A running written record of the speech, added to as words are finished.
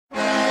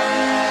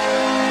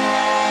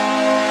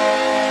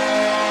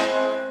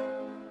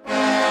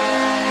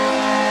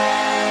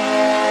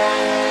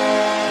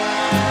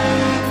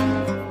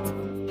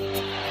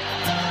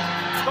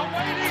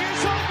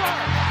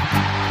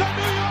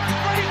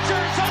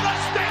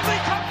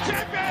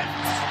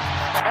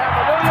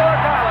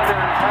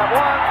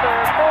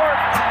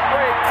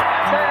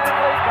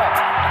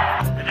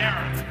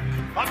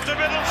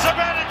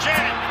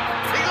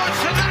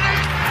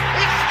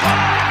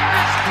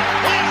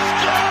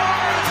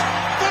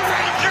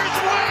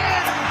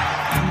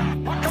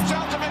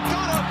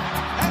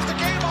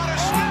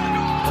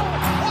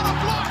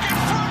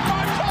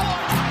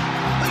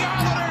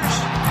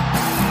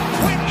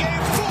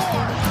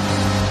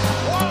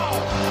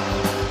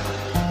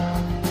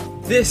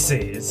This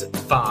is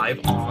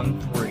 5 on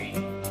 3.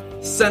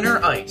 Center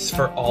ice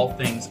for all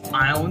things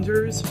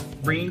Islanders,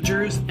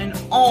 Rangers,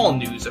 and all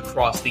news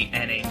across the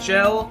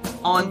NHL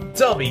on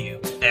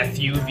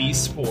WFUV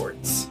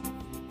Sports.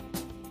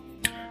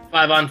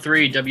 5 on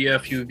 3,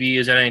 WFUV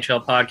is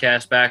NHL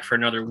podcast back for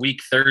another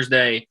week.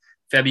 Thursday,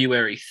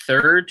 February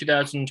 3rd,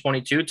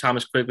 2022.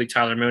 Thomas Quigley,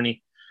 Tyler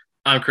Mooney.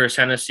 I'm Chris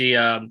Hennessy.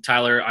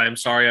 Tyler, I am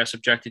sorry I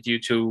subjected you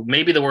to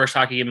maybe the worst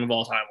hockey game of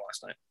all time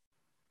last night.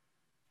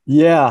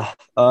 Yeah,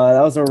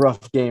 that was a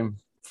rough game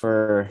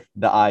for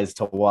the eyes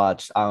to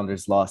watch.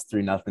 Islanders lost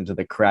 3-0 to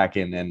the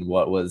Kraken in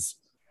what was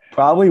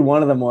probably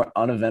one of the more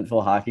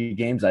uneventful hockey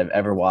games I've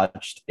ever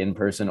watched in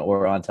person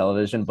or on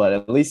television. But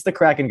at least the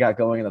Kraken got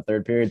going in the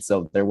third period,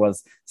 so there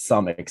was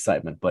some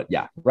excitement. But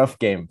yeah, rough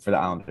game for the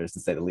Islanders, to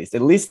say the least.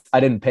 At least I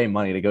didn't pay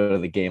money to go to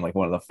the game like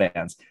one of the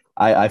fans.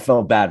 I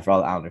felt bad for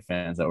all the Islander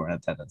fans that were in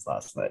attendance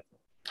last night.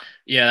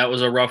 Yeah, that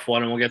was a rough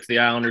one, and we'll get to the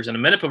Islanders in a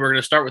minute, but we're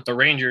going to start with the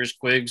Rangers,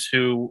 Quigs,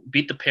 who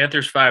beat the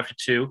Panthers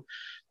 5-2.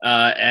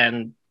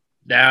 And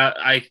that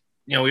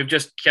we've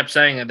just kept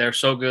saying that they're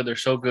so good,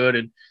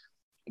 and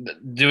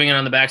doing it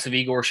on the backs of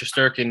Igor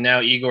Shesterkin.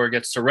 Now Igor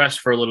gets to rest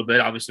for a little bit.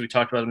 Obviously, we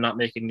talked about him not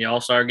making the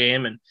All-Star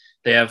game, and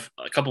they have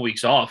a couple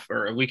weeks off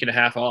or a week and a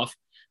half off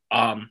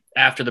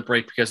after the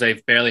break because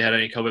they've barely had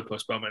any COVID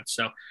postponements.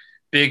 So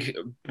big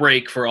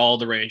break for all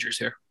the Rangers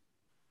here.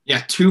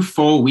 Yeah, 2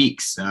 full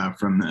weeks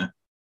from the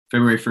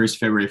February 1st,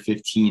 February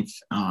 15th.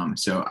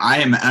 So I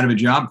am out of a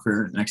job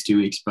for the next 2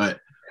 weeks, but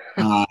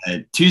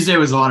Tuesday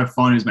was a lot of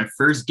fun. It was my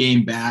first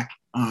game back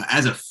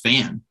as a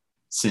fan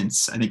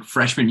since, I think,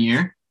 freshman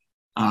year.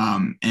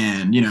 And,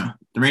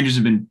 the Rangers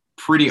have been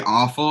pretty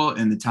awful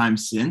in the time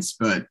since,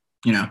 but,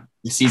 the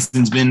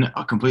season's been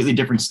a completely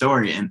different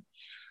story. And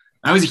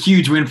that was a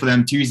huge win for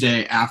them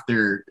Tuesday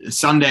after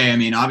Sunday. I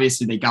mean,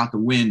 obviously they got the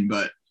win,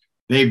 but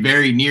they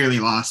very nearly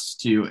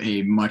lost to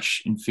a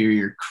much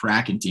inferior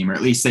Kraken team, or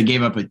at least they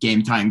gave up a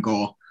game-time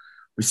goal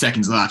with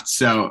seconds left,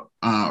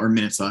 or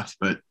minutes left.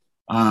 But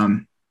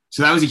so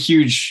that was a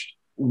huge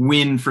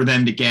win for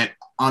them to get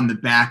on the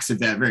backs of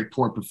that very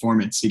poor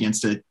performance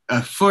against a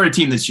Florida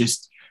team that's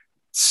just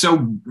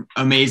so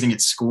amazing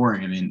at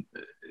scoring. I mean,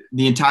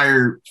 the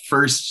entire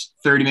first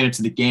 30 minutes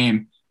of the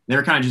game, they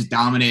were kind of just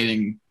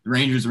dominating the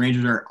Rangers. The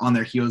Rangers are on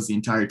their heels the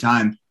entire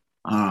time,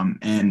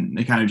 and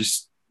they kind of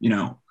just,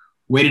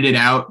 waited it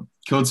out,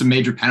 killed some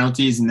major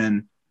penalties, and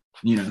then,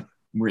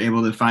 were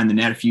able to find the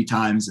net a few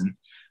times. And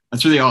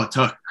that's really all it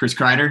took. Chris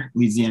Kreider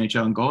leads the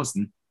NHL in goals.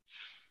 And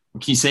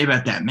what can you say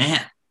about that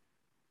man?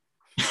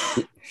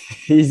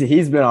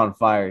 He's been on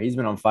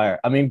fire.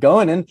 I mean,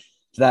 going into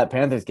that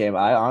Panthers game,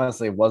 I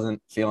honestly wasn't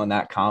feeling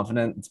that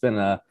confident.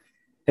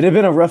 It had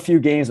been a rough few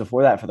games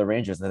before that for the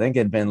Rangers. I think it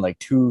had been like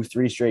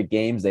 2-3 straight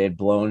games. They had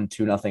blown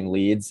 2-0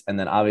 leads. And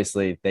then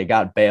obviously they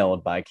got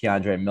bailed by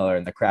Keandre Miller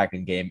in the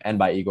Kraken game and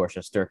by Igor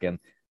Shesterkin.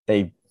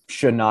 They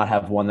should not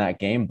have won that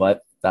game,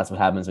 but that's what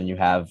happens when you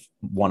have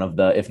one of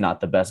the, if not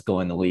the best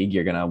goal in the league.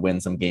 You're going to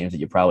win some games that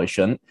you probably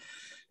shouldn't.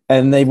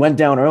 And they went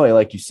down early,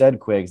 like you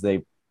said, Quiggs.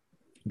 They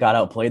got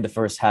outplayed the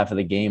first half of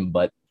the game,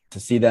 but to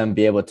see them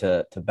be able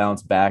to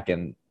bounce back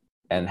and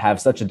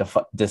have such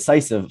a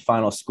decisive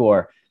final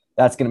score,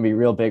 that's going to be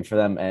real big for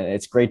them. And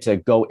it's great to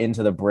go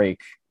into the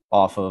break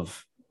off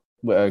of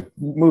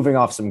moving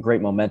off some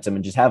great momentum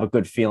and just have a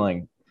good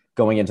feeling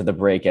going into the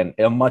break, and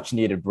a much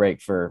needed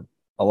break for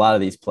a lot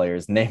of these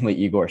players, namely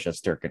Igor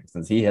Shesterkin,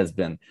 since he has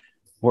been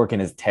working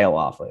his tail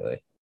off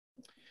lately.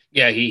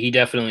 Yeah, he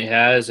definitely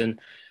has. And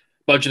a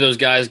bunch of those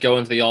guys go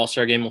into the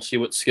All-Star game. We'll see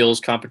what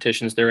skills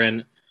competitions they're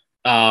in.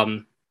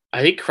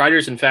 I think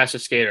Kreider's in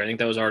fastest skater. I think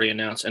that was already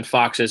announced. And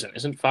Fox isn't.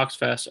 Isn't Fox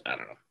fast? I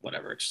don't know.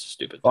 Whatever. It's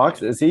stupid.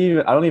 Fox, is he?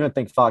 I don't even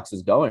think Fox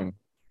is going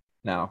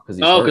now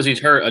because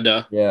he's hurt.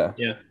 Duh. Yeah.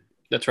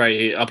 That's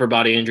right. Upper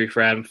body injury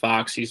for Adam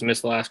Fox. He's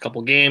missed the last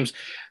couple games.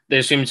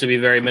 There seems to be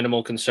very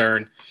minimal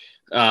concern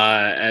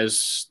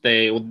seems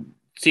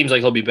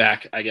like he'll be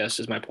back, I guess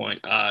is my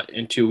point,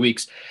 in 2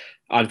 weeks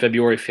on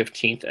February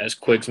 15th, as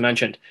Quiggs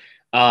mentioned.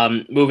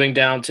 Moving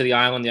down to the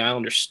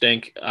Islanders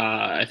stink.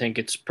 I think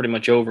it's pretty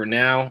much over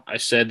now. I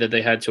said that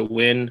they had to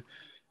win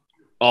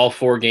all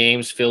 4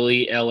 games: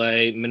 Philly,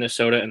 LA,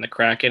 Minnesota, and the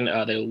Kraken.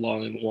 They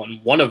only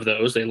won one of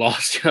those. They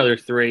lost the other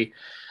 3.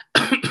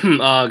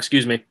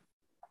 Excuse me.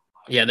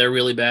 Yeah, they're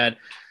really bad.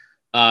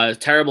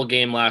 Terrible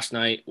game last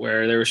night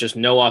where there was just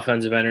no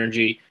offensive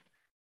energy.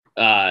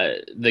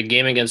 The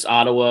game against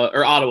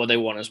Ottawa, they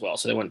won as well.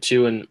 So they went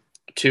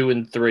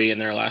 2-3 in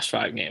their last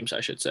 5 games,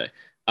 I should say.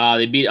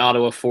 They beat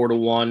Ottawa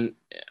 4-1.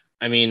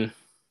 I mean,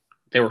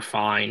 they were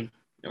fine.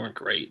 They weren't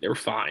great. They were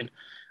fine.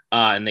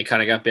 And they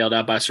kind of got bailed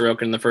out by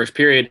Sorokin in the first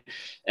period.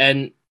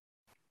 And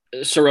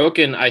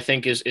Sorokin, I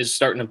think, is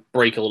starting to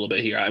break a little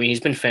bit here. I mean, he's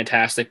been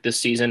fantastic this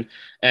season.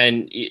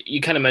 And you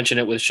kind of mentioned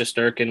it with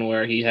Shesterkin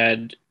where he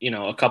had,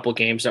 a couple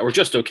games that were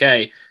just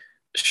okay.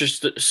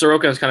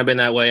 Sorokin's kind of been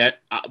that way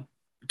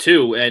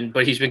too.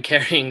 But he's been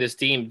carrying this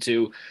team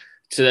to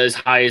as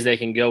high as they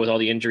can go with all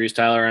the injuries,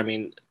 Tyler. I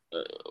mean,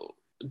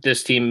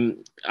 this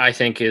team, I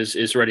think,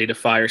 is ready to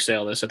fire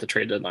sale this at the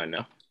trade deadline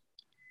now.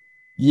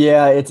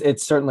 Yeah,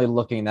 it's certainly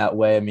looking that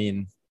way. I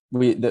mean,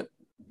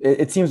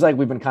 it seems like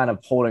we've been kind of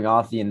holding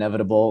off the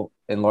inevitable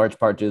in large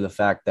part due to the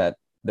fact that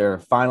they're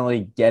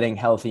finally getting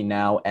healthy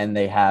now and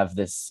they have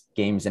this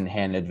games in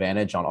hand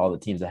advantage on all the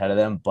teams ahead of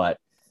them. But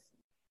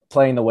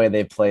playing the way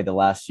they've played the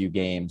last few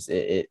games,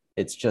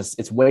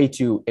 it's way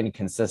too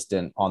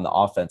inconsistent on the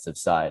offensive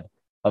side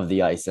of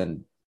the ice.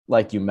 And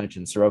like you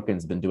mentioned,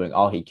 Sorokin's been doing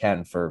all he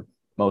can for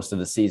most of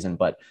the season,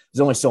 but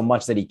there's only so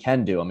much that he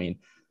can do. I mean,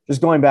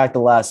 just going back the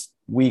last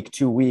week,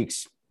 2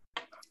 weeks,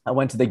 I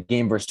went to the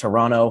game versus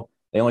Toronto.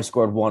 They only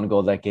scored one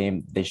goal that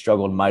game. They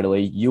struggled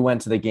mightily. You went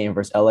to the game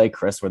versus LA,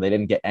 Chris, where they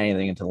didn't get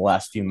anything until the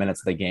last few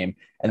minutes of the game.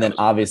 And then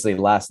obviously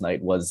last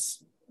night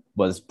was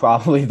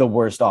probably the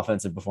worst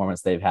offensive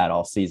performance they've had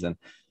all season.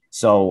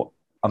 So,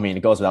 I mean,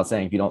 it goes without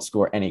saying, if you don't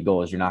score any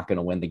goals, you're not going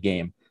to win the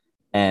game.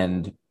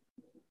 And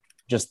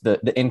just the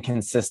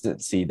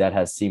inconsistency that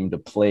has seemed to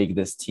plague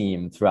this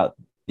team throughout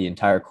the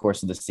entire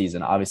course of the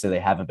season. Obviously,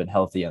 they haven't been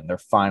healthy and they're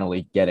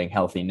finally getting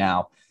healthy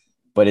now.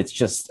 But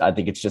I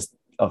think it's just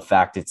a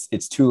fact.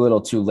 It's too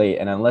little too late.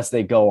 And unless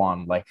they go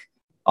on like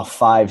a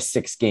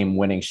 5-6 game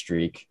winning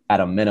streak at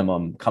a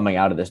minimum coming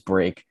out of this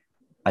break,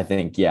 I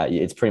think, yeah,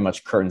 it's pretty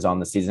much curtains on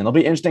the season. It'll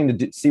be interesting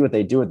to see what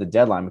they do at the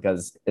deadline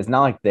because it's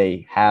not like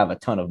they have a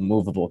ton of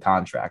movable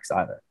contracts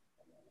either.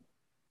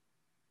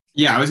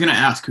 Yeah, I was going to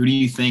ask, who do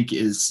you think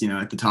is,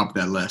 at the top of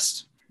that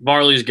list?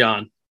 Varley's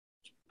gone.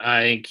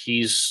 I think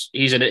he's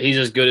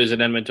as good as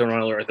an Edmonton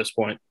Oiler at this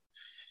point.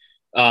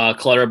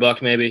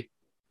 Clutterbuck maybe.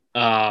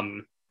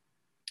 Parise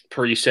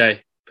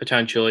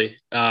potentially.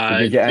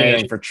 Did you get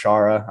anything for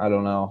Chara? I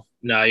don't know.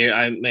 No,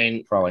 I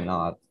mean probably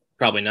not.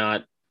 Probably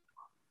not.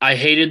 I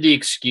hated the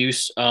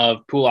excuse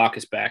of Pulock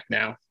is back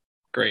now.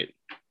 Great.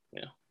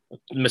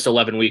 Missed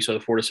 11 weeks with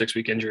a 4 to 6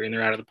 week injury, and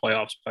they're out of the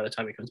playoffs by the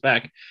time he comes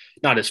back.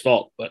 Not his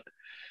fault, but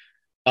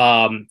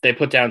they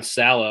put down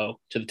Salo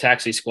to the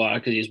taxi squad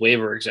because he's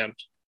waiver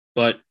exempt.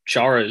 But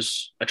Chara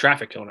is a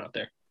traffic cone out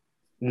there.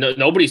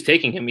 Nobody's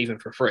taking him even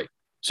for free.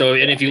 So,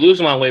 and if you lose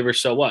him on waivers,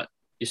 so what?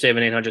 You save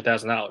an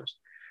 $800,000.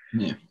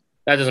 Yeah.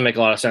 That doesn't make a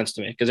lot of sense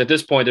to me because at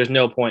this point, there's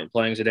no point in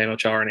playing Zdeno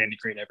Chara and Andy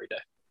Green every day,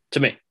 to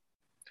me.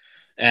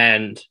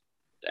 And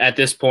at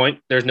this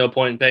point, there's no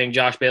point in paying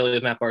Josh Bailey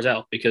with Matt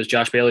Barzal because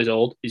Josh Bailey's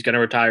old. He's going to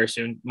retire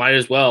soon. Might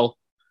as well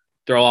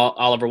throw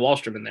Oliver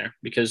Wahlstrom in there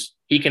because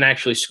he can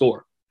actually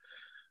score.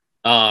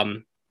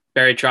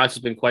 Barry Trotz has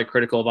been quite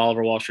critical of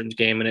Oliver Wahlstrom's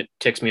game, and it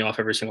ticks me off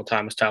every single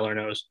time, as Tyler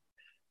knows,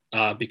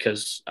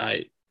 because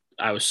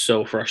I was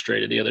so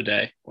frustrated the other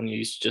day when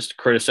he's just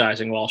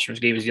criticizing Wahlstrom's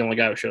game. He's the only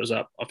guy who shows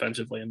up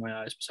offensively in my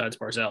eyes besides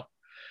Barzal.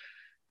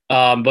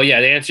 But yeah,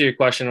 to answer your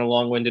question in a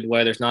long-winded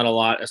way, there's not a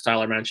lot, as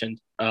Tyler mentioned.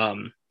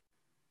 Pellick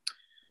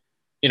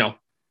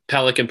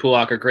and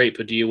Pulock are great,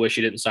 but do you wish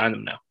you didn't sign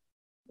them now?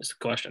 That's the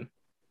question.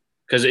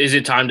 Because is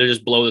it time to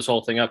just blow this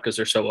whole thing up because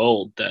they're so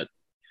old that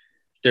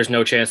there's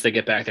no chance they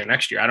get back there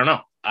next year? I don't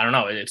know.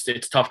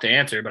 It's tough to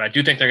answer, but I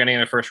do think they're getting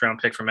a first-round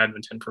pick from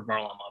Edmonton for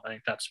Varlamov. I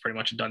think that's pretty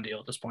much a done deal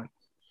at this point.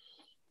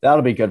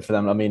 That'll be good for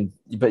them. I mean,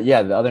 but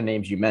yeah, the other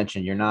names you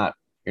mentioned, you're not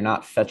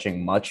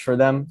fetching much for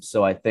them.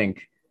 So I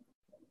think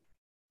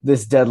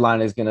this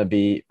deadline is going to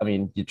be, I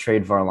mean, you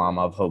trade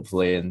Varlamov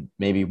hopefully and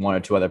maybe one or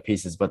two other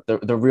pieces, but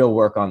the real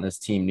work on this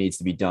team needs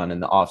to be done in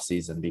the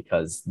offseason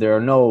because there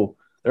are no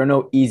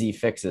easy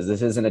fixes.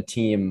 This isn't a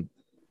team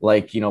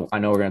like, I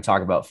know we're going to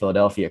talk about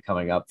Philadelphia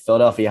coming up.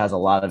 Philadelphia has a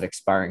lot of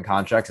expiring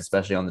contracts,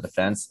 especially on the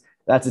defense.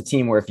 That's a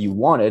team where if you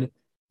wanted,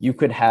 you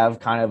could have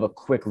kind of a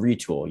quick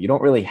retool. You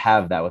don't really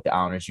have that with the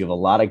Islanders. You have a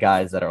lot of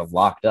guys that are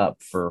locked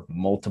up for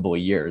multiple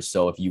years.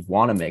 So if you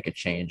want to make a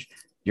change,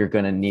 you're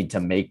going to need to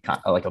make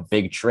like a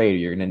big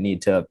trade. You're going to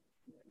need to,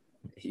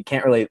 you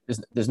can't really,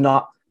 there's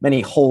not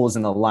many holes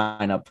in the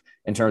lineup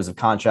in terms of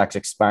contracts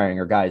expiring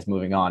or guys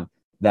moving on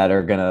that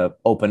are going to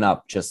open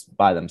up just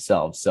by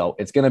themselves. So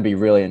it's going to be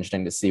really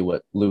interesting to see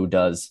what Lou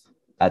does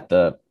at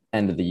the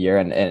end of the year.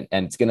 And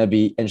it's going to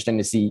be interesting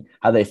to see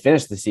how they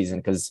finish the season.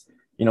 Cause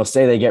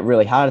say they get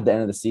really hot at the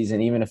end of the season,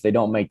 even if they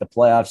don't make the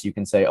playoffs, you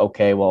can say,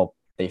 okay, well,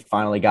 they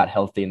finally got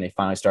healthy and they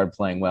finally started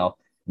playing well.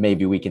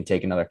 Maybe we can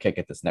take another kick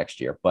at this next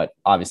year. But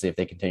obviously, if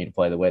they continue to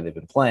play the way they've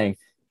been playing,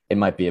 it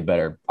might be a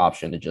better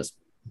option to just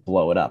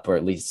blow it up, or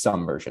at least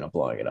some version of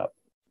blowing it up.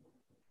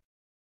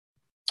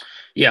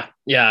 Yeah,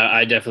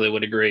 I definitely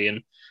would agree.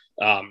 And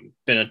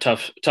been a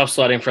tough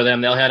sledding for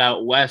them. They'll head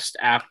out west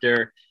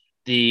after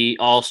the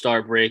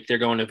All-Star break. They're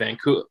going to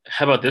Vancouver.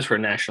 How about this for a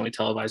nationally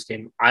televised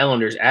game?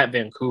 Islanders at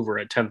Vancouver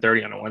at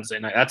 10:30 on a Wednesday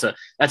night.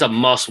 That's a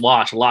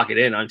must-watch. Lock it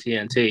in on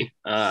TNT.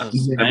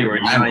 February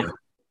 9th.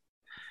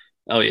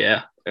 Oh,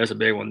 yeah. There's a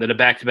big one. Then a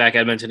back-to-back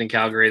Edmonton and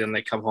Calgary. Then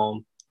they come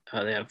home.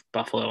 They have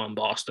Buffalo and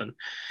Boston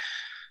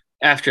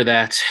after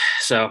that.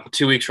 So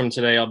 2 weeks from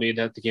today, I'll be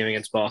at the game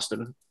against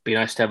Boston. Be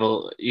nice to have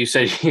you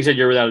said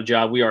you're without a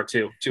job. We are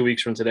too. 2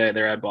 weeks from today,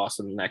 they're at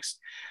Boston the next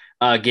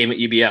game at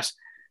UBS.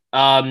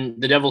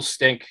 The Devils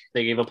stink.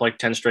 They gave up like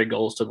 10 straight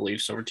goals to the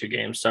Leafs over 2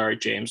 games. Sorry,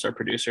 James, our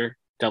producer,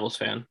 Devils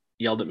fan,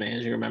 yelled at me,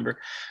 as you remember,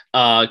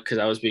 because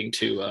I was being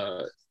too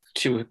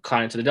too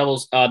kind to the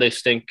Devils. They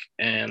stink,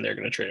 and they're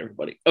going to trade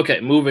everybody. Okay,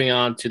 moving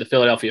on to the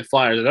Philadelphia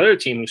Flyers. Another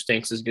team who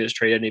stinks is going to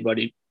trade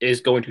anybody.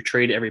 Is going to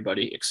trade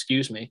everybody.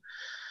 Excuse me,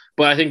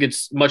 but I think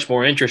it's much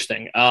more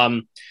interesting.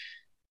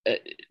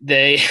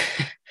 They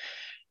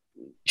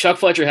Chuck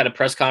Fletcher had a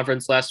press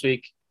conference last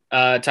week,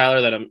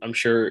 Tyler, that I'm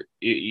sure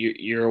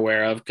you're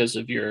aware of because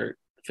of your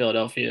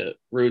Philadelphia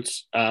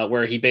roots,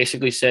 where he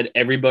basically said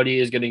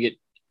everybody's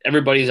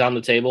on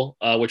the table,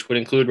 which would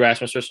include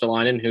Rasmus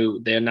Ristolainen,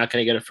 who they're not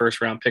going to get a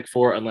first-round pick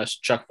for unless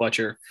Chuck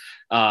Fletcher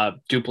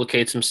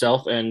duplicates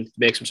himself and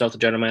makes himself the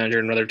general manager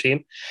in another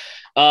team.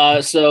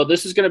 So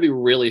this is going to be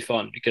really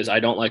fun because I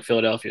don't like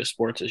Philadelphia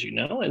sports, as you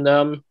know, and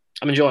I'm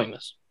enjoying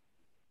this.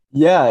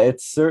 Yeah,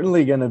 it's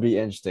certainly going to be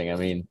interesting. I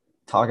mean,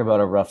 talk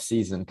about a rough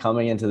season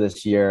coming into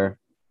this year.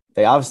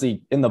 They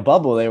obviously, in the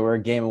bubble, they were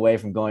a game away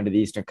from going to the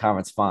Eastern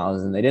Conference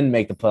Finals, and they didn't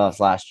make the playoffs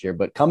last year.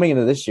 But coming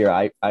into this year,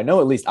 I know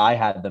at least I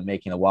had them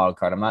making the wild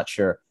card. I'm not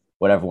sure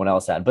what everyone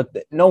else had, but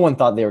no one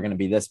thought they were going to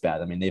be this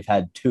bad. I mean, they've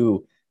had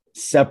 2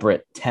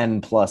 separate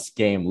 10-plus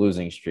game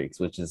losing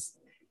streaks, which is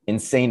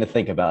insane to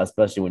think about,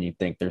 especially when you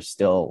think there's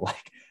still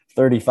like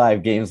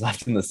 35 games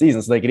left in the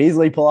season. So they could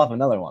easily pull off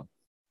another one.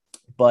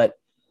 But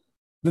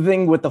the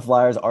thing with the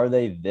Flyers, are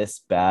they this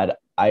bad?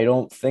 I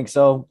don't think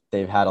so.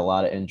 They've had a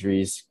lot of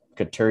injuries.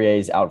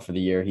 Couturier's out for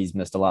the year. He's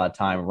missed a lot of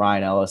time.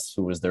 Ryan Ellis,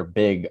 who was their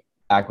big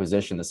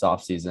acquisition this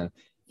offseason,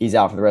 he's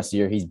out for the rest of the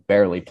year. He's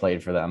barely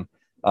played for them.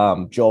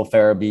 Joel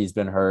Farabee's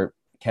been hurt.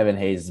 Kevin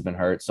Hayes has been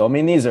hurt. So, I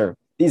mean, these are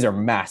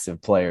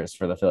massive players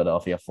for the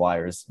Philadelphia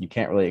Flyers. You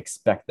can't really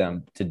expect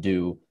them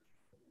to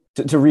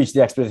reach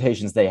the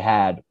expectations they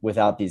had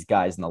without these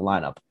guys in the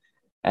lineup.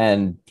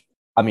 And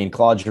I mean,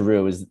 Claude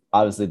Giroux is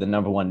obviously the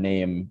number one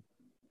name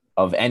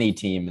of any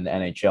team in the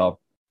NHL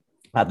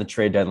at the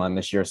trade deadline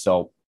this year.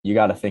 So you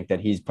got to think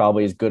that he's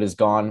probably as good as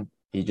gone.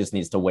 He just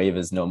needs to waive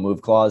his no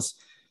move clause.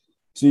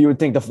 So you would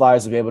think the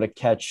Flyers would be able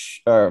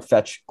to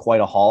fetch quite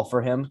a haul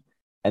for him.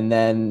 And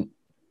then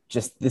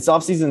just this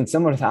offseason,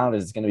 similar to how it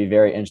is going to be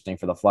very interesting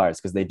for the Flyers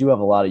because they do have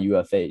a lot of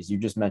UFAs. You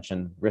just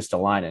mentioned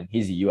Ristolainen.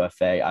 He's a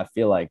UFA. I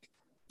feel like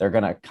they're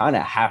going to kind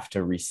of have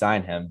to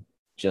re-sign him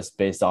just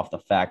based off the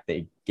fact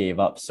they gave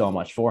up so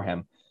much for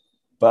him.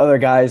 But other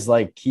guys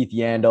like Keith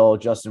Yandel,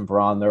 Justin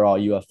Braun, they're all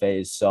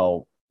UFAs.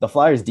 So the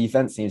Flyers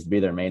defense seems to be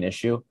their main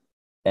issue,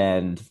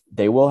 and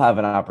they will have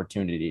an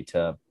opportunity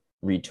to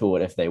retool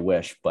it if they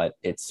wish, but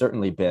it's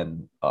certainly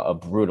been a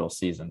brutal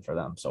season for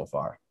them so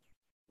far.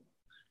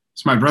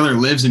 So my brother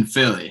lives in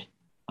Philly.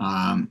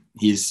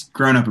 He's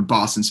grown up a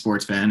Boston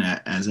sports fan,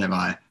 as have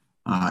I,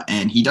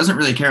 and he doesn't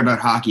really care about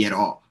hockey at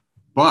all.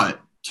 But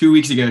 2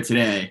 weeks ago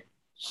today,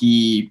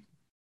 he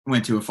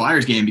went to a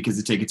Flyers game because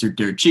the tickets are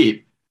dirt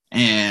cheap,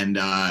 and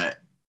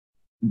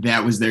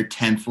that was their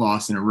 10th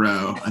loss in a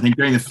row. I think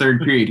during the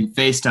third period, he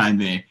FaceTimed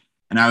me,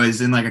 and I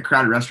was in like a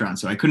crowded restaurant,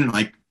 so I couldn't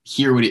like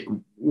hear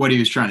what he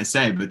was trying to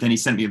say. But then he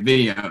sent me a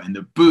video, and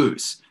the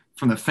boos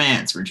from the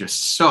fans were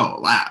just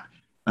so loud,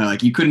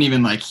 like you couldn't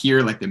even like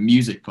hear like the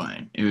music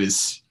playing.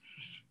 It's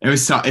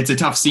a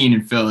tough scene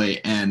in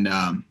Philly, and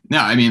no,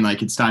 I mean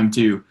like it's time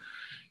to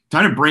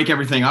break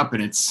everything up,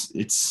 and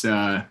it's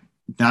not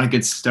a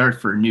good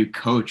start for a new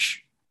coach.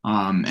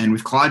 And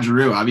with Claude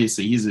Giroux,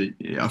 obviously he's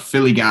a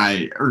Philly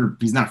guy, or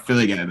he's not a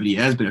Philly guy, but he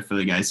has been a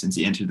Philly guy since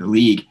he entered the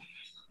league,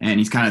 and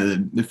he's kind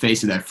of the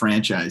face of that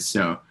franchise.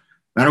 So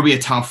that'll be a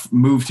tough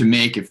move to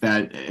make if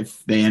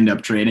they end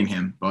up trading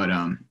him. But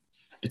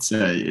it's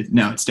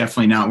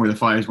definitely not where the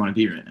Flyers want to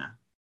be right now.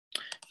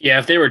 Yeah,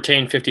 if they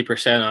retain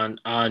 50%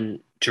 on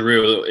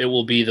Giroux, it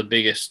will be the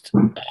biggest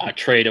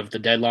trade of the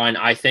deadline,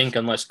 I think,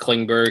 unless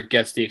Klingberg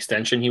gets the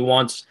extension he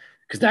wants,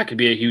 because that could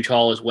be a huge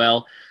haul as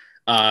well.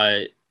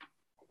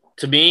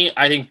 To me,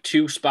 I think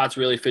 2 spots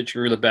really fit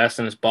Giroux the best,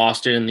 and it's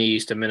Boston in the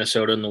East and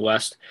Minnesota in the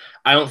West.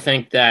 I don't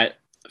think that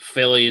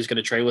Philly is going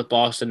to trade with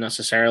Boston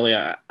necessarily.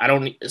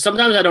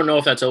 Sometimes I don't know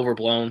if that's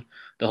overblown,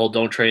 the whole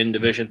don't trade in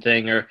division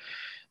thing, or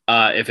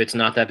if it's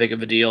not that big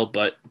of a deal.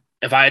 But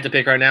if I had to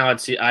pick right now,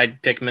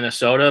 I'd pick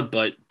Minnesota,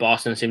 but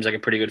Boston seems like a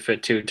pretty good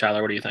fit too.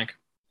 Tyler, what do you think?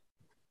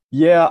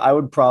 Yeah, I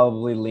would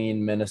probably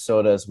lean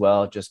Minnesota as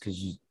well, just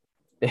because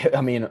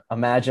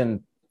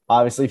imagine,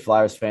 obviously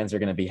Flyers fans are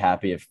going to be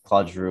happy if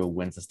Claude Giroux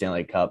wins the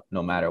Stanley Cup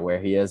no matter where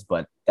he is,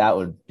 but that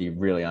would be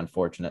really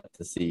unfortunate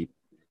to see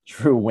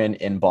Giroux win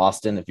in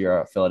Boston if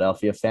you're a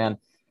Philadelphia fan.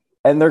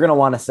 And they're going to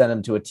want to send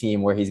him to a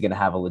team where he's going to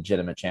have a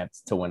legitimate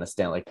chance to win a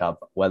Stanley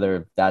Cup.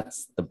 Whether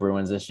that's the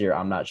Bruins this year,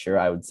 I'm not sure.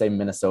 I would say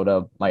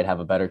Minnesota might have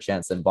a better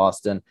chance than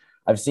Boston.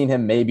 I've seen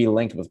him maybe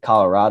linked with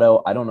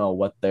Colorado. I don't know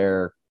what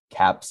their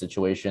cap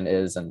situation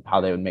is and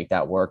how they would make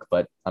that work.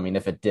 But, I mean,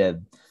 if it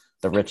did,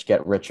 the rich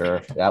get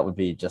richer. That would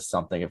be just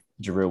something if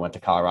Giroux went to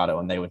Colorado,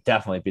 and they would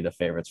definitely be the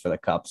favorites for the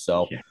Cup.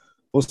 So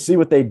We'll see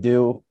what they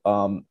do.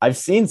 I've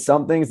seen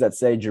some things that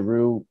say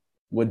Giroux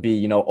would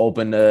be,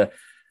 open to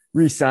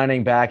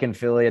re-signing back in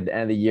Philly at the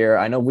end of the year.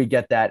 I know we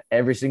get that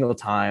every single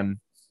time,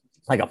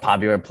 like a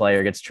popular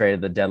player gets traded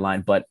at the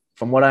deadline, but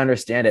from what I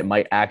understand, it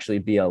might actually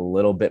be a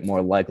little bit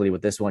more likely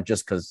with this one,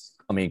 just because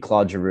I mean,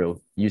 Claude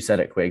Giroux, you said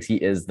it, Quigs. He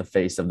is the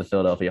face of the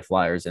Philadelphia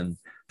Flyers in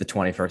the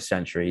 21st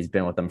century. He's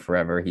been with them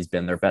forever. He's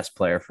been their best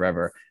player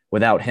forever.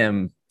 Without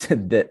him,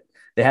 they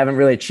haven't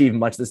really achieved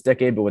much this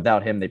decade, but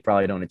without him, they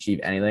probably don't achieve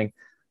anything.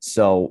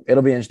 So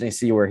it'll be interesting to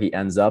see where he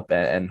ends up.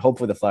 And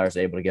hopefully the Flyers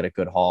are able to get a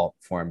good haul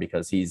for him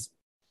because he's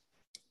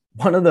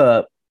one of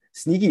the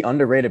sneaky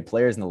underrated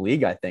players in the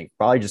league, I think.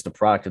 Probably just a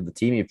product of the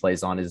team he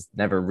plays on is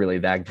never really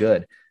that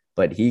good.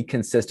 But he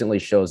consistently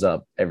shows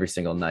up every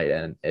single night,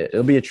 and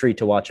it'll be a treat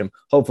to watch him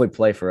hopefully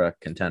play for a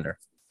contender.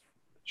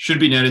 Should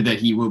be noted that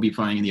he will be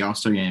playing in the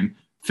All-Star game,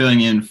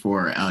 filling in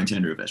for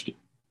Alexander Ovechkin.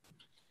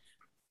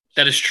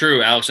 That is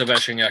true. Alex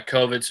Ovechkin got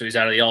COVID, so he's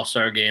out of the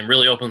All-Star game.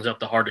 Really opens up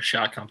the hardest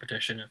shot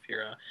competition if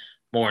you're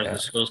more in the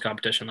skills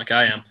competition like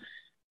I am.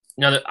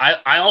 Now,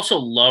 I also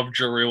love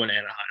Giroux and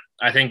Anaheim.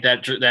 I think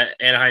that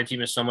Anaheim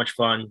team is so much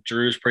fun.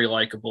 Giroux's pretty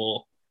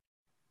likable.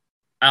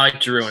 I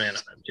like Giroux and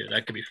Anaheim, too.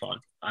 That could be fun.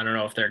 I don't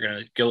know if they're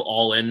going to go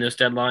all in this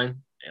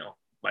deadline.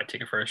 Might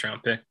take a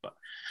first-round pick. But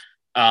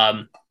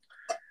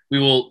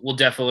we'll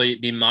definitely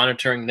be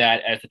monitoring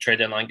that as the trade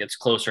deadline gets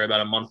closer,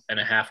 about a month and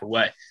a half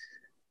away.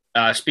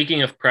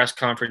 Speaking of press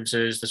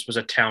conferences, this was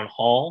a town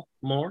hall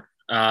more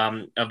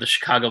of the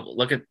Chicago.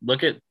 Look at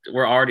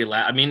we're already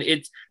I mean,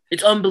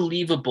 it's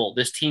unbelievable.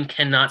 This team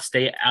cannot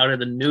stay out of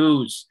the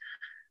news.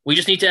 We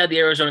just need to add the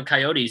Arizona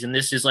Coyotes, and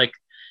this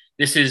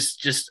is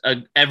just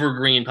an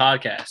evergreen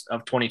podcast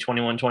of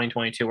 2021,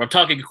 2022. I'm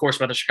talking, of course,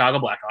 about the Chicago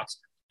Blackhawks,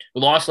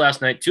 who lost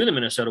last night to the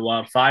Minnesota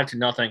Wild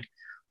 5-0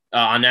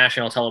 on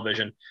national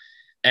television.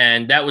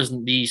 And that was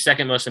the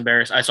second most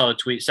embarrassing. I saw the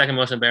tweet, second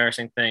most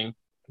embarrassing thing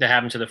that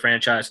happened to the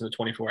franchise in the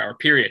 24-hour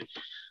period.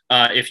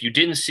 If you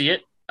didn't see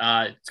it,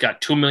 it's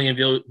got 2 million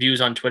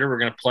views on Twitter. We're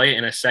going to play it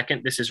in a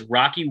second. This is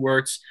Rocky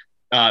Wirtz.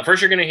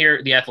 First, you're going to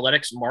hear the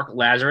Athletics' Mark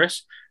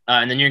Lazarus,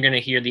 and then you're going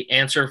to hear the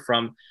answer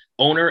from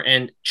owner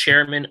and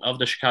chairman of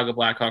the Chicago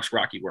Blackhawks,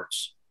 Rocky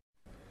Wirtz.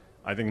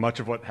 I think much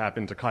of what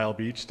happened to Kyle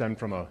Beach stemmed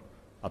from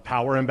a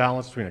power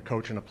imbalance between a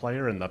coach and a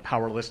player and the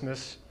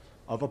powerlessness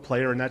of a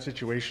player in that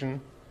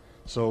situation.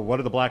 So what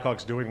are the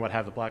Blackhawks doing? What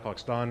have the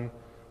Blackhawks done?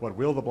 What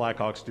will the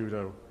Blackhawks do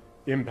to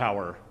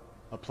empower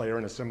a player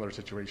in a similar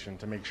situation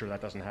to make sure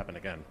that doesn't happen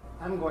again?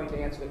 I'm going to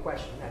answer the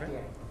question at the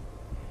end.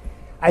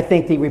 I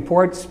think the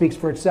report speaks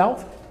for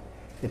itself.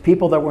 The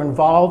people that were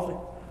involved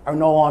are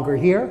no longer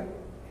here.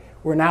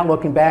 We're not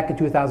looking back at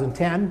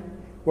 2010.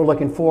 We're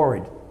looking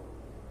forward.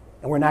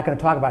 And we're not going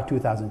to talk about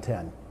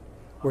 2010.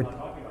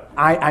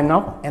 I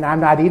know, and I'm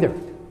not either.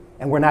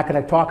 And we're not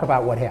going to talk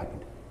about what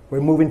happened.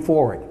 We're moving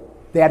forward.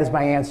 That is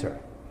my answer.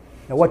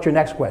 Now, what's your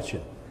next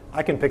question?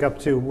 I can pick up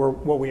to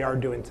what we are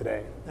doing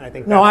today. And I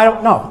think no, I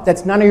don't know.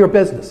 That's none of your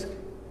business.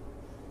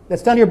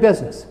 That's none of your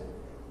business.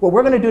 What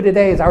we're going to do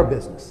today is our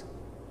business.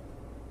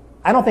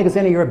 I don't think it's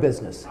any of your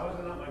business. How is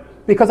it not my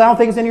business? Because I don't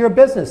think it's any of your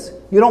business.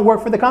 You don't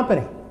work for the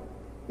company.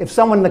 If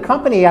someone in the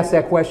company asks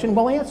that question,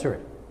 we'll answer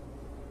it.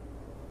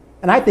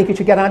 And I think you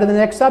should get on to the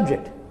next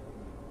subject.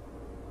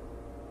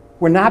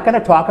 We're not going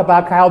to talk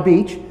about Kyle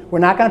Beach. We're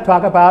not going to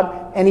talk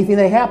about anything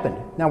that happened.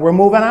 Now we're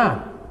moving on.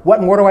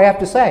 What more do I have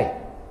to say?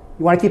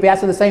 You want to keep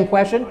asking the same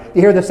question? Do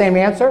you hear the same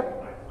answer?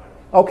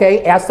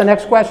 Okay, ask the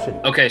next question.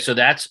 Okay, so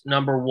that's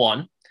number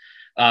one.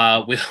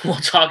 We'll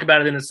talk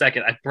about it in a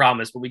second, I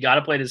promise. But we got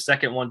to play the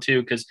second one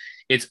too, because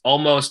it's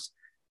almost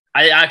 –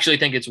 I actually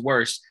think it's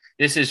worse.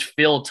 This is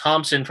Phil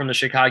Thompson from the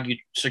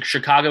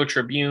Chicago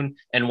Tribune,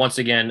 and once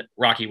again,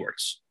 Rocky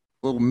Wirtz.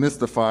 A little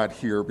mystified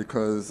here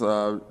because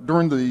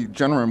during the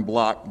Jenner and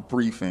Block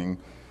briefing,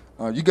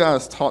 you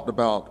guys talked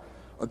about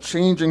a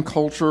change in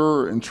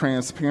culture and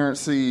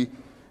transparency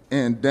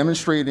and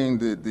demonstrating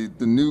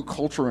the new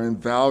culture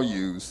and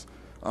values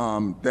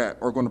that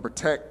are going to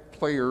protect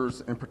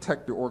players and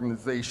protect the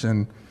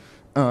organization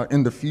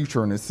in the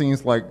future. And it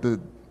seems like the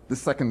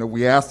second that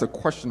we asked a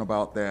question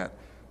about that,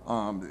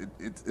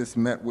 it's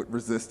met with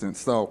resistance.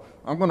 So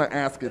I'm going to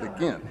ask it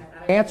again.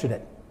 I answered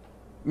it.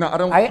 No, I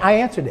don't. I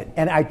answered it,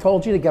 and I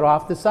told you to get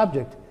off the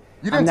subject.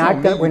 You didn't tell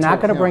me. We're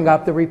not going to bring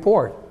up the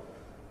report.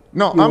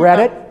 No, you read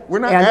it. We're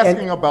not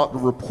asking about the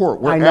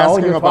report. We're I know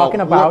asking you're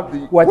talking about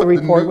what the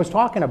report was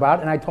talking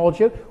about, and I told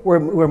you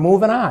we're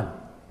moving on.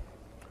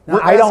 Now,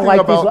 I don't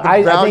like these.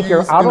 I think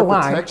you're out of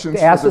line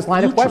to ask this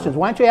line of questions.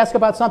 Why don't you ask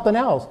about something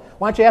else?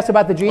 Why don't you ask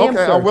about the GM Okay,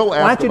 search? I will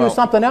ask Why don't you do about-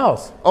 something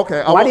else?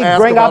 Okay, I Why will do you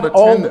ask bring about up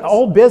attendance.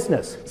 old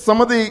business? Some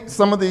of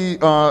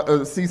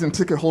the season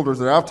ticket holders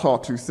that I've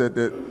talked to said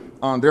that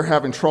they're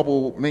having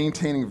trouble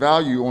maintaining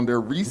value on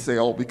their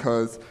resale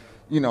because,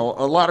 a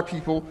lot of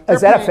people.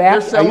 Is that a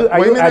fact?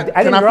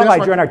 I didn't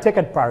realize you're in our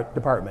ticket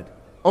department.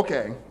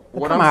 Okay.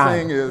 What Come I'm on.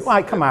 saying is,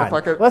 Why, come on. if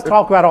I could- Let's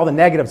talk about all the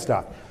negative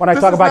stuff. When I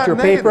This talk is about not your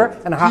paper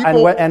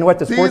negative. and what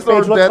the sports These are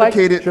page looks like,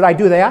 dedicated- should I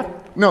do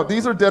that? No,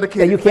 these are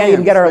dedicated. That you can't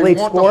even get our fans. They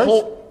elite want the scores?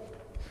 whole-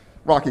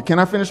 Rocky, can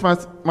I finish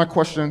my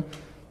question?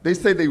 They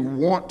say they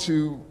want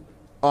to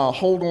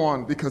hold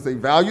on because they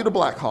value the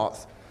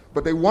Blackhawks,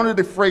 but they wanted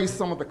to phrase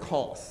some of the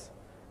costs.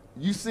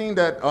 You've seen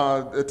that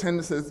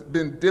attendance has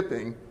been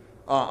dipping.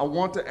 I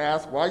want to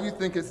ask why you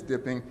think it's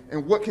dipping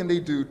and what can they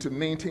do to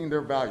maintain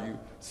their value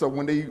so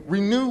when they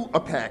renew a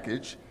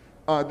package,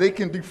 they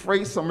can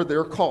defray some of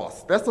their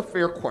costs? That's a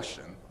fair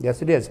question.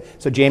 Yes, it is.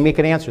 So Jamie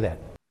can answer that.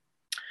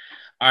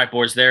 All right,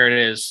 boys, there it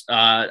is.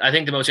 I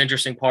think the most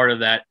interesting part of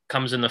that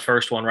comes in the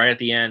first one, right at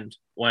the end,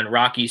 when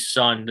Rocky's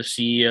son, the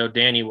CEO,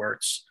 Danny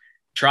Wirtz,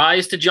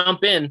 tries to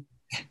jump in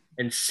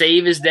and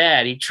save his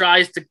dad. He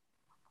tries to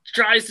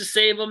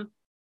save him,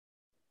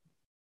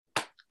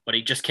 but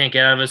he just can't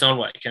get out of his own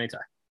way. Can he tell?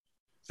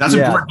 That's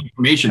important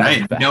information. I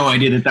had no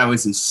idea that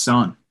was his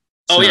son.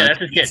 Oh, yeah, that's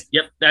his kid.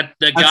 Yep,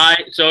 the guy.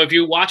 So if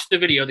you watch the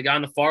video, the guy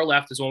on the far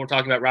left is when we're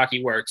talking about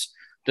Rocky Wirtz.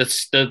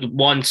 The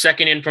one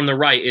second in from the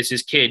right is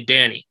his kid,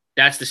 Danny.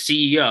 That's the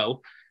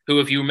CEO, who,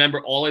 if you remember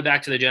all the way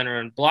back to the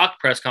Jenner and Block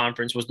press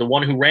conference, was the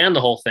one who ran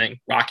the whole thing.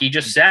 Rocky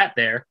just sat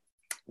there.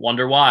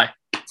 Wonder why.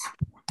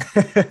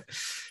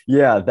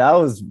 Yeah, that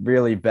was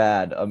really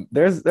bad.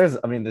 There's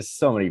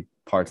so many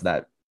parts of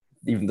that.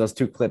 Even those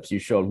two clips you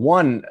showed.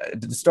 One,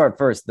 to start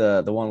first,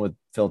 the one with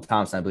Phil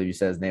Thompson, I believe you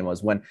said his name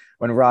was, when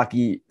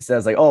Rocky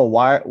says like, "Oh,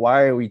 why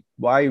are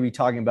we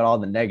talking about all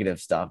the negative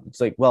stuff?"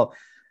 It's like, well,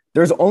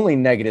 there's only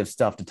negative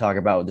stuff to talk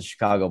about with the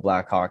Chicago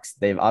Blackhawks.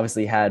 They've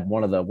obviously had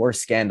one of the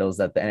worst scandals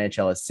that the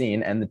NHL has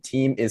seen, and the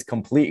team is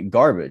complete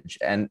garbage.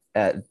 And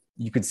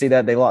you could see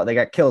that they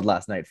got killed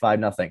last night,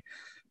 5-0.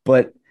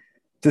 But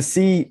to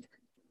see,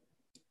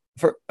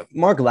 for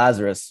Mark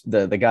Lazarus,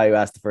 the guy who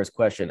asked the first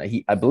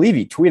question, I believe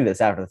he tweeted this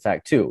after the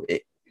fact too.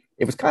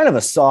 It was kind of a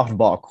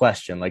softball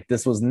question. Like,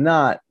 this was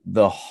not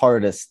the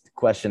hardest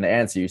question to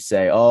answer. You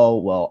say, oh,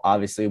 well,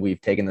 obviously we've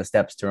taken the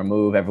steps to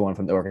remove everyone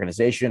from the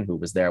organization who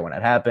was there when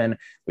it happened.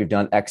 We've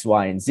done X,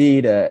 Y, and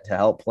Z to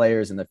help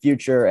players in the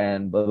future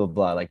and blah, blah,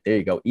 blah. Like, there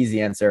you go.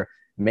 Easy answer.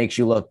 Makes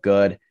you look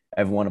good.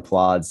 Everyone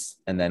applauds.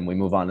 And then we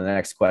move on to the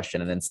next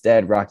question. And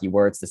instead, Rocky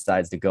Wirtz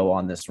decides to go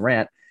on this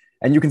rant.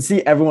 And you can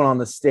see everyone on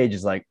the stage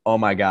is like, oh,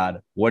 my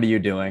God, what are you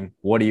doing?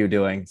 What are you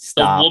doing?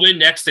 Stop. The woman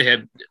next to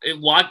him,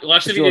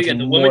 watch the video again.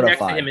 The woman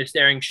next to him is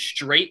staring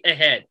straight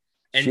ahead.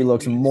 And she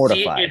looks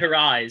mortified. See it in her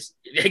eyes.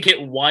 They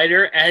get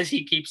wider as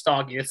he keeps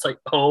talking. It's like,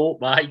 oh,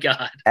 my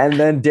God. And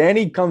then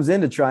Danny comes in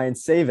to try and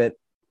save it.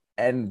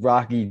 And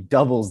Rocky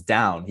doubles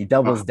down. He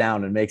doubles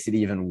down and makes it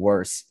even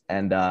worse.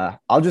 And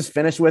I'll just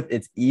finish with,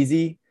 it's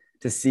easy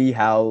to see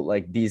how,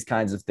 like, these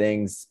kinds of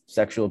things,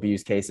 sexual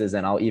abuse cases,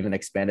 and I'll even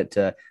expand it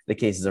to the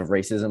cases of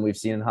racism we've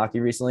seen in hockey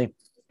recently.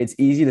 It's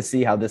easy to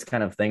see how this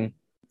kind of thing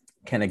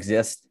can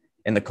exist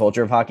in the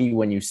culture of hockey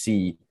when you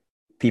see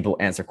people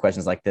answer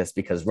questions like this,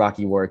 because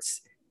Rocky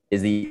Wirtz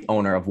is the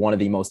owner of one of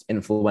the most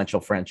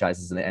influential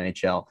franchises in the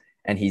NHL.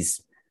 And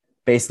he's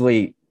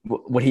basically,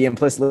 what he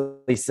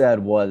implicitly said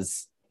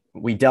was,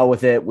 we dealt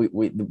with it.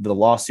 The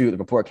lawsuit, the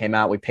report came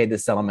out, we paid the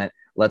settlement.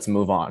 Let's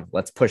move on.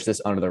 Let's push this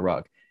under the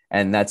rug.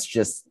 And that's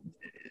just,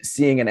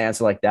 seeing an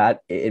answer like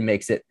that, it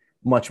makes it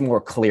much more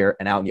clear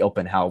and out in the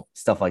open how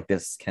stuff like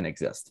this can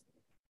exist.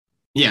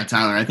 Yeah,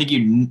 Tyler, I think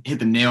you hit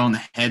the nail on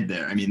the head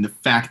there. I mean, the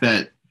fact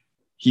that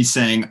he's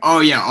saying,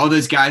 oh, yeah, all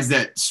those guys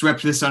that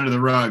swept this under the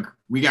rug,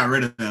 we got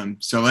rid of them.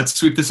 So let's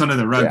sweep this under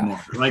the rug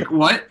more. Like,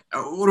 what?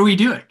 What are we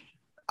doing?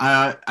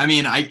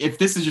 If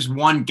this is just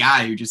one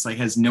guy who just, like,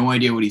 has no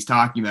idea what he's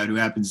talking about, who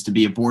happens to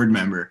be a board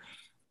member,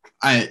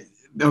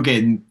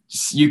 okay,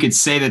 you could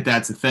say that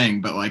that's a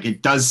thing, but, like,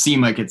 it does seem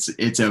like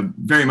it's a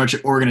very much an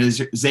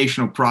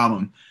organizational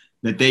problem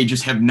that they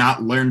just have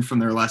not learned from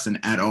their lesson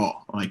at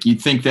all. Like,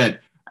 you'd think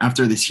that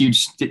after this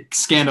huge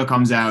scandal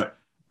comes out,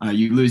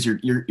 you lose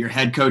your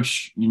head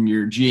coach and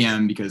your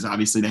GM, because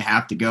obviously they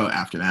have to go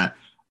after that.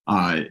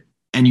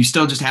 And you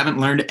still just haven't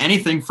learned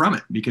anything from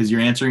it, because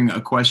you're answering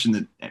a question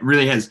that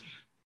really has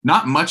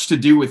not much to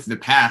do with the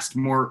past,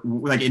 more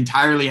like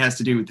entirely has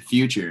to do with the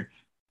future.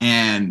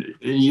 And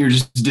you're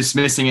just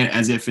dismissing it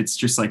as if it's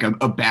just like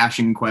a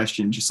bashing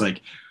question. Just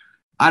like,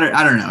 I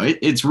don't know.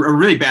 It's a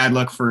really bad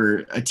look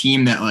for a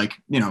team that, like,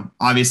 you know,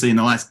 obviously in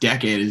the last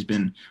decade has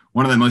been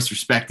one of the most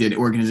respected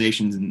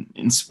organizations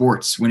in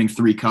sports, winning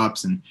 3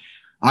 cups. And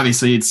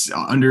obviously it's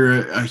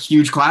under a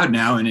huge cloud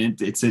now. And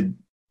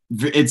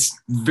it's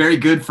very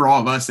good for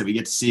all of us that we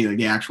get to see, like,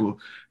 the actual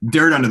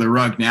dirt under the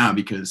rug now,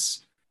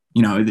 because,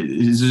 you know,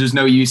 there's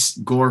no use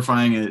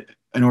glorifying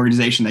an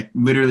organization that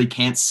literally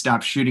can't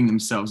stop shooting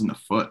themselves in the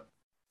foot.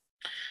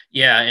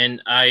 Yeah,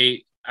 and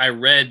I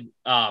read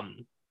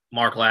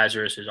Mark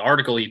Lazarus's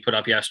article he put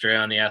up yesterday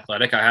on The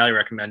Athletic. I highly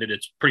recommend it.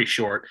 It's pretty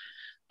short.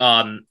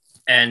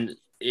 And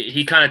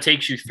he kind of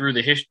takes you through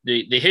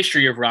the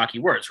history of Rocky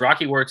Wirtz.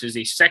 Rocky Wirtz is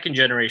a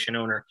second-generation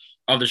owner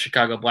of the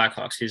Chicago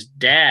Blackhawks. His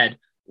dad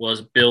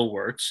was Bill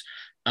Wirtz,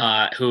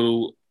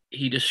 who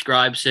he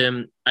describes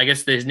him, I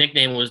guess his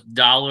nickname was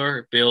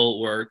Dollar Bill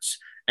Wirtz,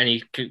 and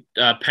he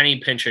penny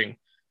pinching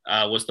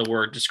was the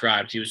word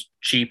described. He was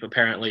cheap,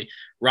 apparently.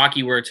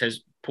 Rocky Wirtz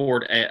has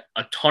poured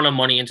a ton of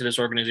money into this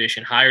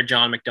organization, hired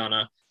John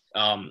McDonough,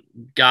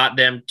 got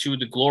them to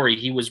the glory.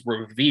 He was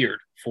revered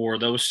for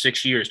those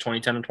 6 years,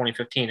 2010 and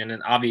 2015, and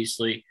then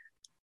obviously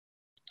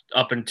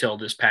up until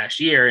this past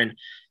year,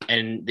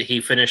 and he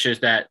finishes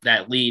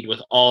that lead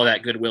with all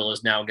that goodwill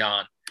is now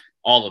gone,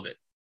 all of it.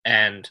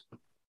 And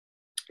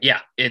yeah,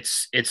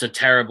 it's a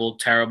terrible,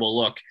 terrible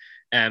look.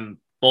 And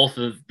both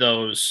of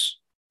those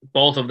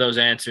both of those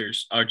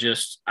answers are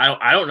just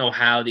I don't know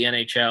how the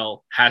NHL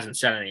hasn't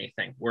said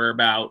anything. We're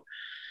about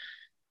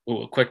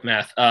quick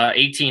math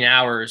 18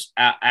 hours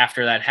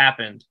after that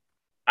happened.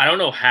 I don't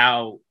know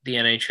how the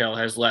NHL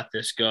has let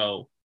this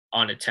go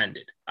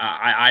unattended.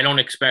 I don't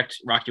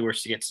expect Rocky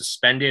Wirtz to get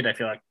suspended. I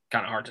feel like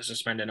kind of hard to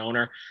suspend an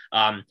owner.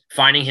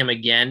 Finding him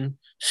again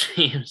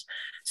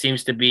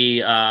seems to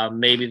be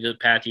maybe the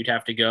path you'd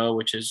have to go,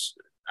 which is,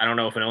 I don't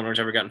know if an owner's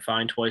ever gotten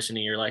fined twice in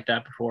a year like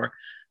that before.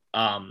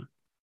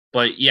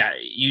 But yeah,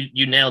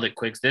 you nailed it,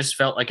 Quiggs. This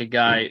felt like a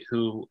guy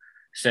who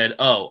said,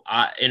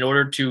 in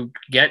order to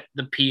get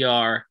the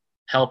PR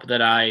help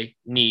that I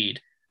need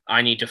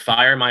to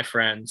fire my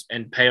friends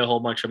and pay a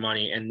whole bunch of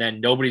money, and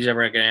then nobody's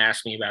ever going to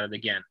ask me about it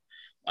again,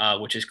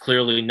 which is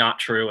clearly not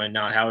true and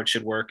not how it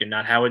should work and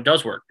not how it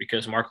does work,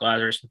 because Mark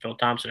Lazarus and Phil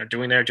Thompson are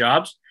doing their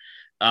jobs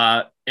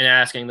and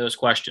asking those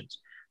questions.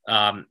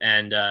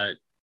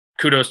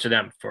 Kudos to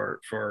them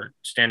for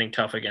standing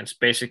tough against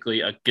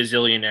basically a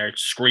gazillionaire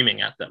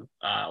screaming at them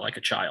like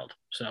a child.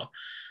 So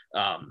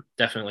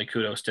definitely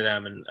kudos to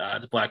them. And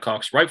the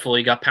Blackhawks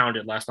rightfully got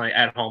pounded last night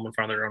at home in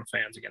front of their own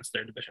fans against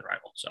their division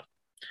rival. So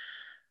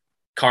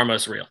karma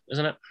is real,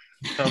 isn't it?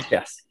 So,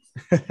 yes.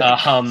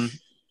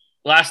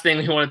 Last thing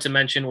we wanted to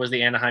mention was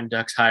the Anaheim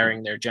Ducks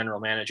hiring their general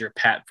manager,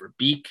 Pat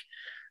Verbeek.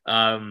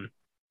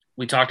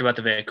 We talked about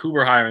the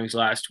Vancouver hirings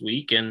last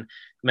week and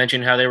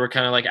mentioned how they were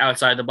kind of like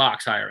outside the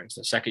box hirings,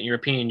 the second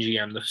European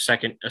GM, the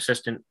second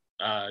assistant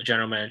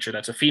general manager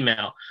that's a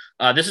female.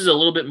 This is a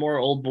little bit more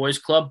old boys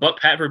club, but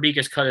Pat Verbeek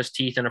has cut his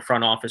teeth in a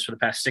front office for the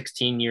past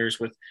 12 years,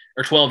 with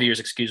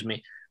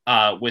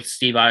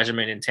Steve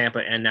Yzerman in Tampa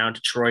and now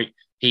Detroit.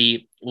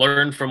 He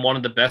learned from one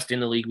of the best in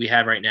the league we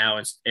have right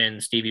now in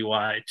Stevie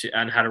Y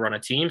on how to run a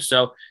team.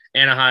 So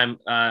Anaheim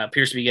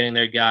appears to be getting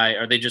their guy,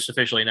 or they just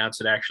officially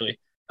announced it actually.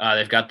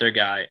 They've got their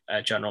guy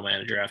at general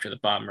manager after the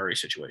Bob Murray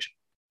situation.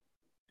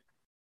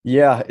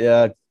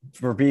 Yeah.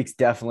 Verbeek's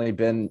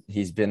definitely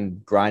he's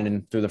been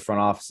grinding through the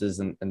front offices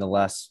in the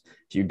last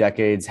few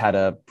decades, had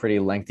a pretty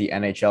lengthy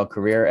NHL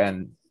career.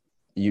 And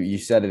you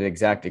said it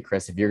exactly,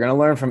 Chris. If you're going to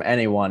learn from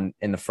anyone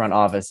in the front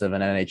office of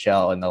an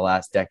NHL in the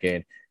last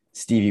decade,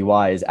 Stevie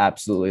Y is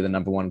absolutely the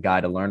number one guy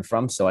to learn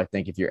from. So I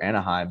think if you're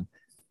Anaheim,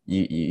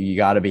 you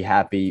got to be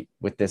happy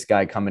with this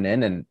guy coming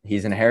in, and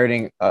he's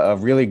inheriting a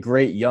really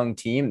great young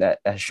team that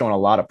has shown a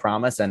lot of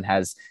promise and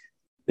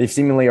they've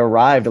seemingly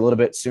arrived a little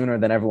bit sooner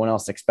than everyone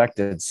else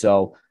expected.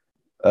 So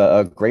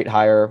a great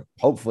hire,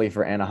 hopefully,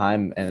 for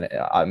Anaheim. And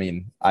I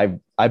mean,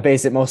 I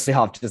base it mostly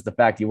off just the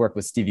fact you worked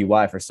with Stevie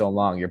Y for so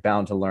long. You're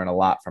bound to learn a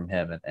lot from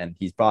him. And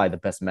he's probably the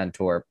best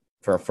mentor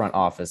for a front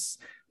office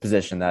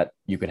position that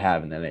you could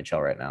have in the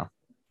NHL right now.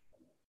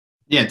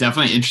 Yeah,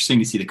 definitely interesting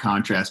to see the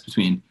contrast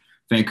between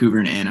Vancouver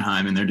and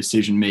Anaheim and their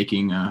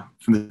decision-making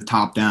from the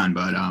top down.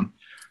 But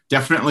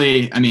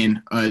definitely, I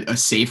mean, a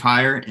safe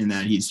hire in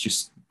that he's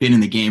just been in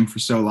the game for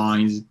so long.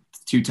 He's a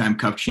two-time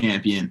Cup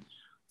champion,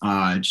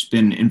 just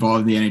been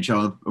involved in the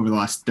NHL over the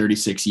last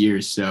 36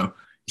 years. So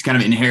he's kind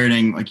of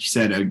inheriting, like you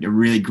said, a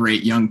really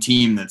great young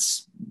team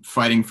that's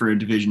fighting for a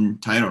division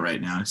title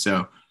right now.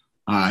 So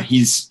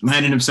he's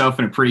landed himself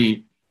in a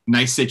pretty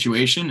nice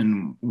situation,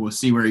 and we'll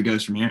see where he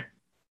goes from here.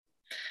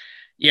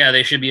 Yeah,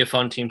 they should be a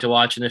fun team to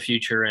watch in the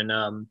future. And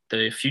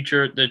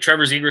the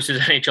Trevor Zegras'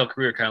 NHL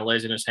career kind of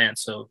lays in his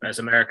hands. So as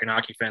American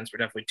hockey fans, we're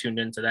definitely tuned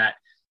into that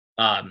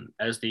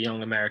as the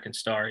young American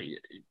star.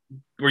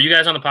 Were you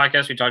guys on the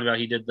podcast? We talked about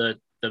he did the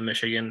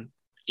Michigan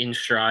in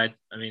stride.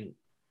 I mean,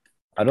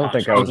 I don't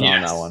think I was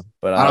on that one,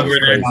 but that was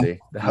crazy.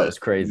 That was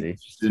crazy.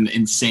 Just an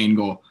insane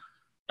goal.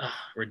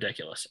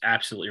 Ridiculous.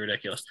 Absolutely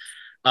ridiculous.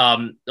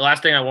 The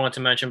last thing I wanted to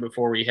mention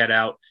before we head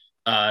out,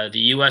 the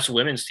U.S.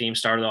 women's team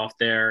started off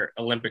their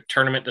Olympic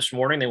tournament this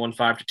morning. They won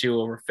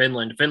 5-2 over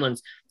Finland.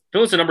 Finland's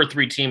the number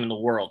 3 team in the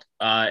world,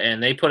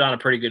 and they put on a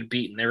pretty good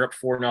beat. And they were up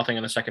 4-0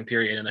 in the second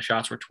period, and the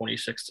shots were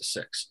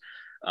 26-6.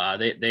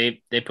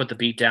 They put the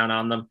beat down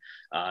on them.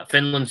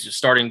 Finland's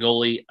starting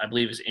goalie, I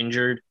believe, is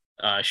injured.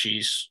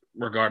 She's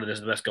regarded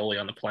as the best goalie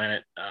on the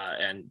planet,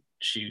 and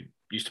she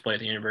used to play at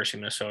the University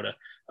of Minnesota.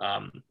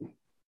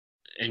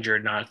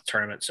 Injured, not at the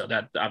tournament, so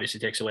that obviously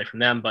takes away from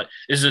them. But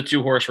this is a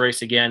 2-horse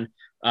race again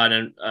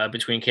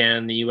between Canada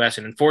and the U.S.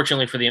 And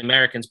unfortunately for the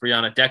Americans,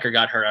 Brianna Decker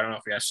got hurt. I don't know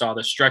if you guys saw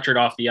this, stretchered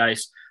off the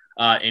ice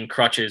in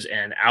crutches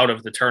and out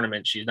of the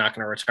tournament. She's not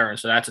going to return.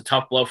 So that's a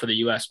tough blow for the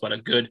U.S., but a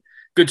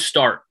good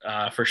start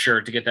for sure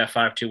to get that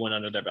 5-2 win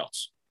under their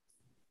belts.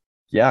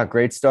 Yeah,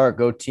 great start.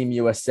 Go Team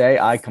USA.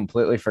 I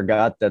completely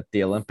forgot that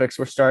the Olympics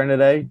were starting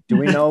today. Do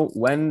we know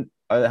when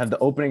have the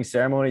opening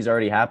ceremonies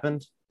already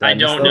happened? I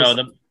don't know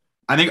them.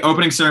 I think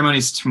opening ceremony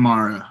is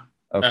tomorrow.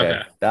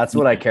 Okay. That's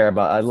what I care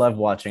about. I love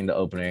watching the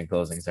opening and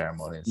closing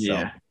ceremonies.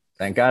 Yeah. So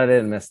thank God I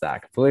didn't miss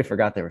that. Completely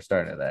forgot they were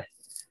starting today.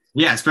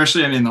 Yeah,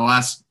 especially, I mean, the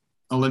last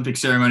Olympic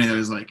ceremony that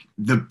was like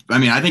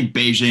I think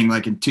Beijing,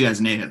 like in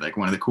 2008, had like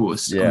one of the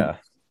coolest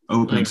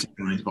opening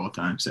ceremonies of all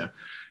time. So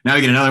now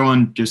we get another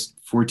one just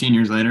 14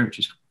 years later, which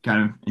is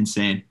kind of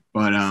insane.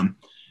 But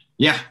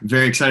yeah,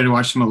 very excited to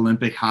watch some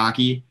Olympic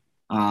hockey.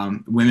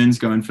 Women's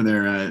going for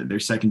their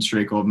second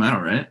straight gold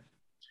medal, right?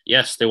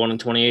 Yes, they won in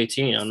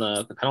 2018 on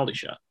the penalty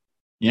shot.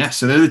 Yeah,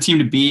 so they're the team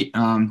to beat.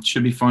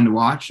 Should be fun to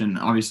watch, and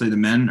obviously the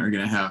men are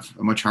going to have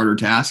a much harder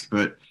task,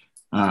 but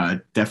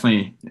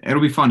definitely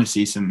it'll be fun to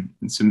see some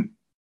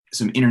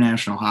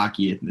international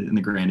hockey in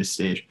the grandest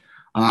stage.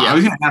 I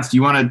was going to ask, do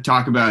you want to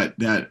talk about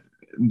that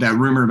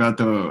rumor about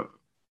the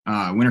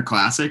Winter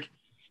Classic?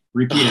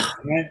 Repeat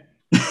it.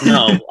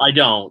 No, I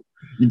don't.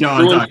 You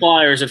don't. Bruins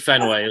Flyers at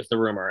Fenway is the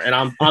rumor, and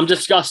I'm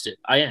disgusted.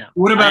 I am.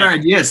 What about our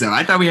ideas, though?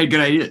 I thought we had good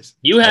ideas.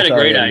 You had a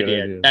great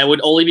idea. That would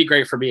only be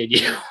great for me and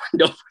you.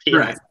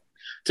 Nobody else.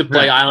 To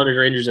play Islanders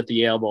Rangers at the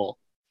Yale Bowl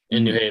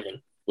in New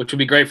Haven, which would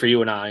be great for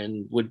you and I,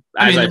 and would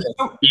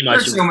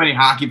there's so many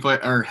hockey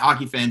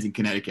fans in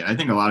Connecticut. I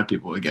think a lot of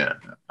people would get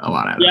a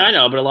lot out of it. Yeah, I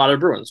know, but a lot of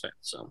Bruins fans.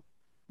 So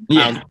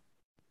yeah,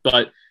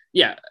 but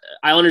yeah,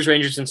 Islanders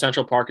Rangers in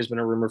Central Park has been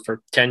a rumor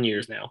for 10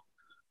 years now.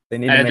 They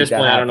need to make that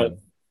happen. I don't know.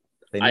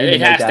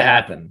 It has to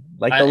happen.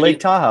 Like the Lake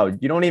Tahoe,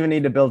 you don't even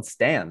need to build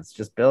stands;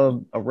 just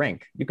build a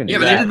rink. You can. Yeah,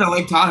 but they did the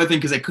Lake Tahoe thing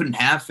because they couldn't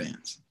have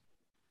fans.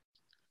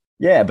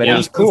 Yeah, but it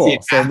was cool.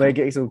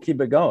 So keep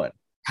it going.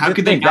 How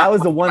could they? That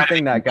was the one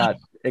thing that got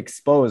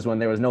exposed when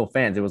there was no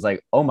fans. It was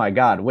like, oh my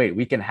God, wait,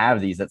 we can have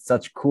these at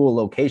such cool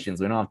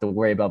locations. We don't have to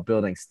worry about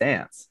building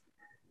stands.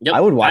 Yep. I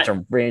would watch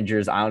a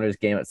Rangers Islanders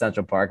game at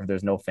Central Park if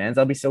there's no fans.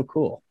 That'd be so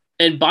cool.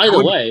 And by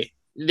the way,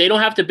 they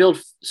don't have to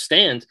build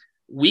stands.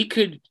 We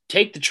could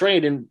take the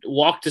train and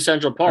walk to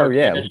Central Park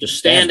and just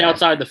stand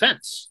outside the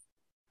fence.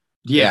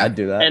 Yeah, I'd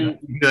do that. And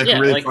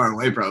really far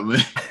away, probably.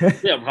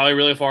 Yeah, probably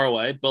really far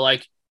away. But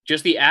like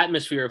just the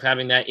atmosphere of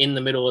having that in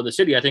the middle of the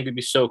city, I think would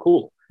be so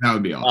cool. That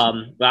would be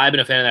awesome. But I've been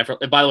a fan of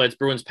that. By the way, it's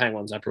Bruins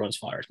Penguins, not Bruins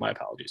Flyers. My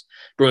apologies.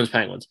 Bruins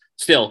Penguins.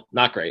 Still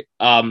not great.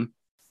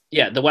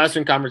 Yeah, the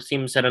Western Conference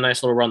teams had a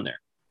nice little run there,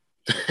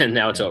 and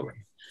now it's over.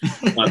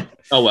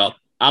 Oh well.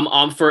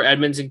 I'm for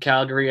Edmonds and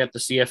Calgary at the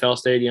CFL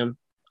Stadium.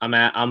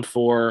 I'm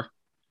for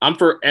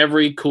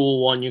every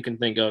cool one you can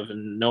think of,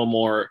 and no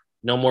more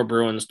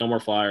Bruins, no more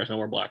Flyers, no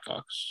more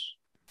Blackhawks.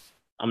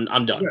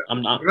 I'm done.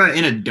 I'm not. What about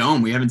in a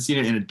dome? We haven't seen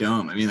it in a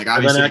dome. I mean, like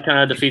obviously then that kind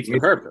of defeats the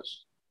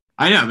purpose.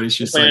 I know, but it's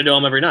just playing a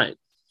dome every night.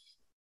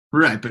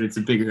 Right, but it's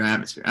a bigger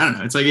atmosphere. I don't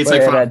know. It's like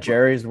at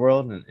Jerry's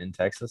World in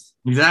Texas.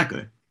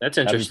 Exactly. That's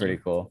interesting. That'd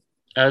be pretty cool.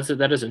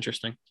 That is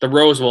interesting. The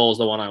Rose Bowl is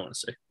the one I want to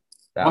see.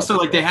 Also,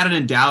 like they had it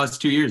in Dallas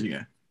 2 years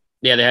ago.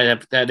 Yeah, they did have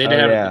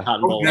the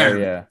Cotton Bowl. Oh,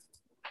 yeah.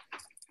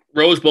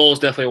 Rose Bowl is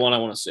definitely one I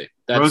want to see.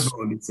 Rose Bowl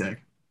would be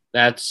sick.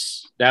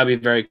 That'd be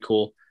very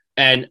cool.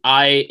 And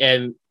I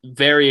am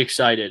very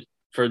excited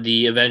for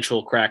the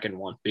eventual Kraken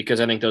one because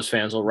I think those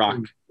fans will rock.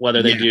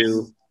 Whether they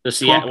do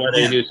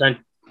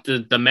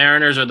the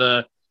Mariners or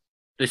the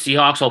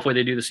Seahawks. Hopefully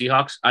they do the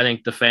Seahawks. I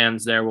think the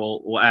fans there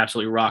will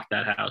absolutely rock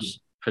that house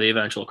for the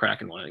eventual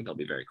Kraken one. I think they'll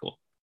be very cool.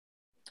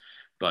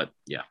 But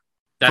yeah,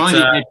 that's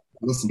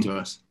listen to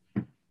us.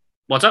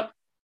 What's up?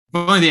 If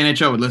only the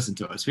NHL would listen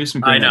to us. We have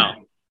some great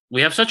ideas.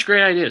 We have such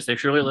great ideas. They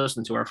surely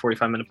listen to our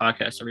 45-minute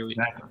podcast every week.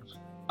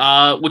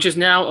 Which is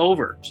now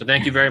over. So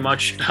thank you very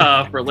much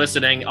for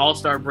listening.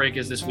 All-Star break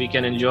is this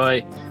weekend.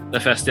 Enjoy the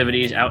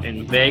festivities out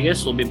in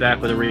Vegas. We'll be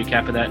back with a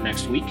recap of that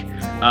next week.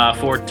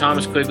 For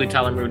Thomas Quigley,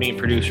 Tyler Mooney,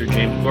 producer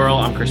James Burrell,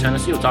 I'm Chris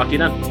Hennessy. We'll talk to you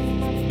then.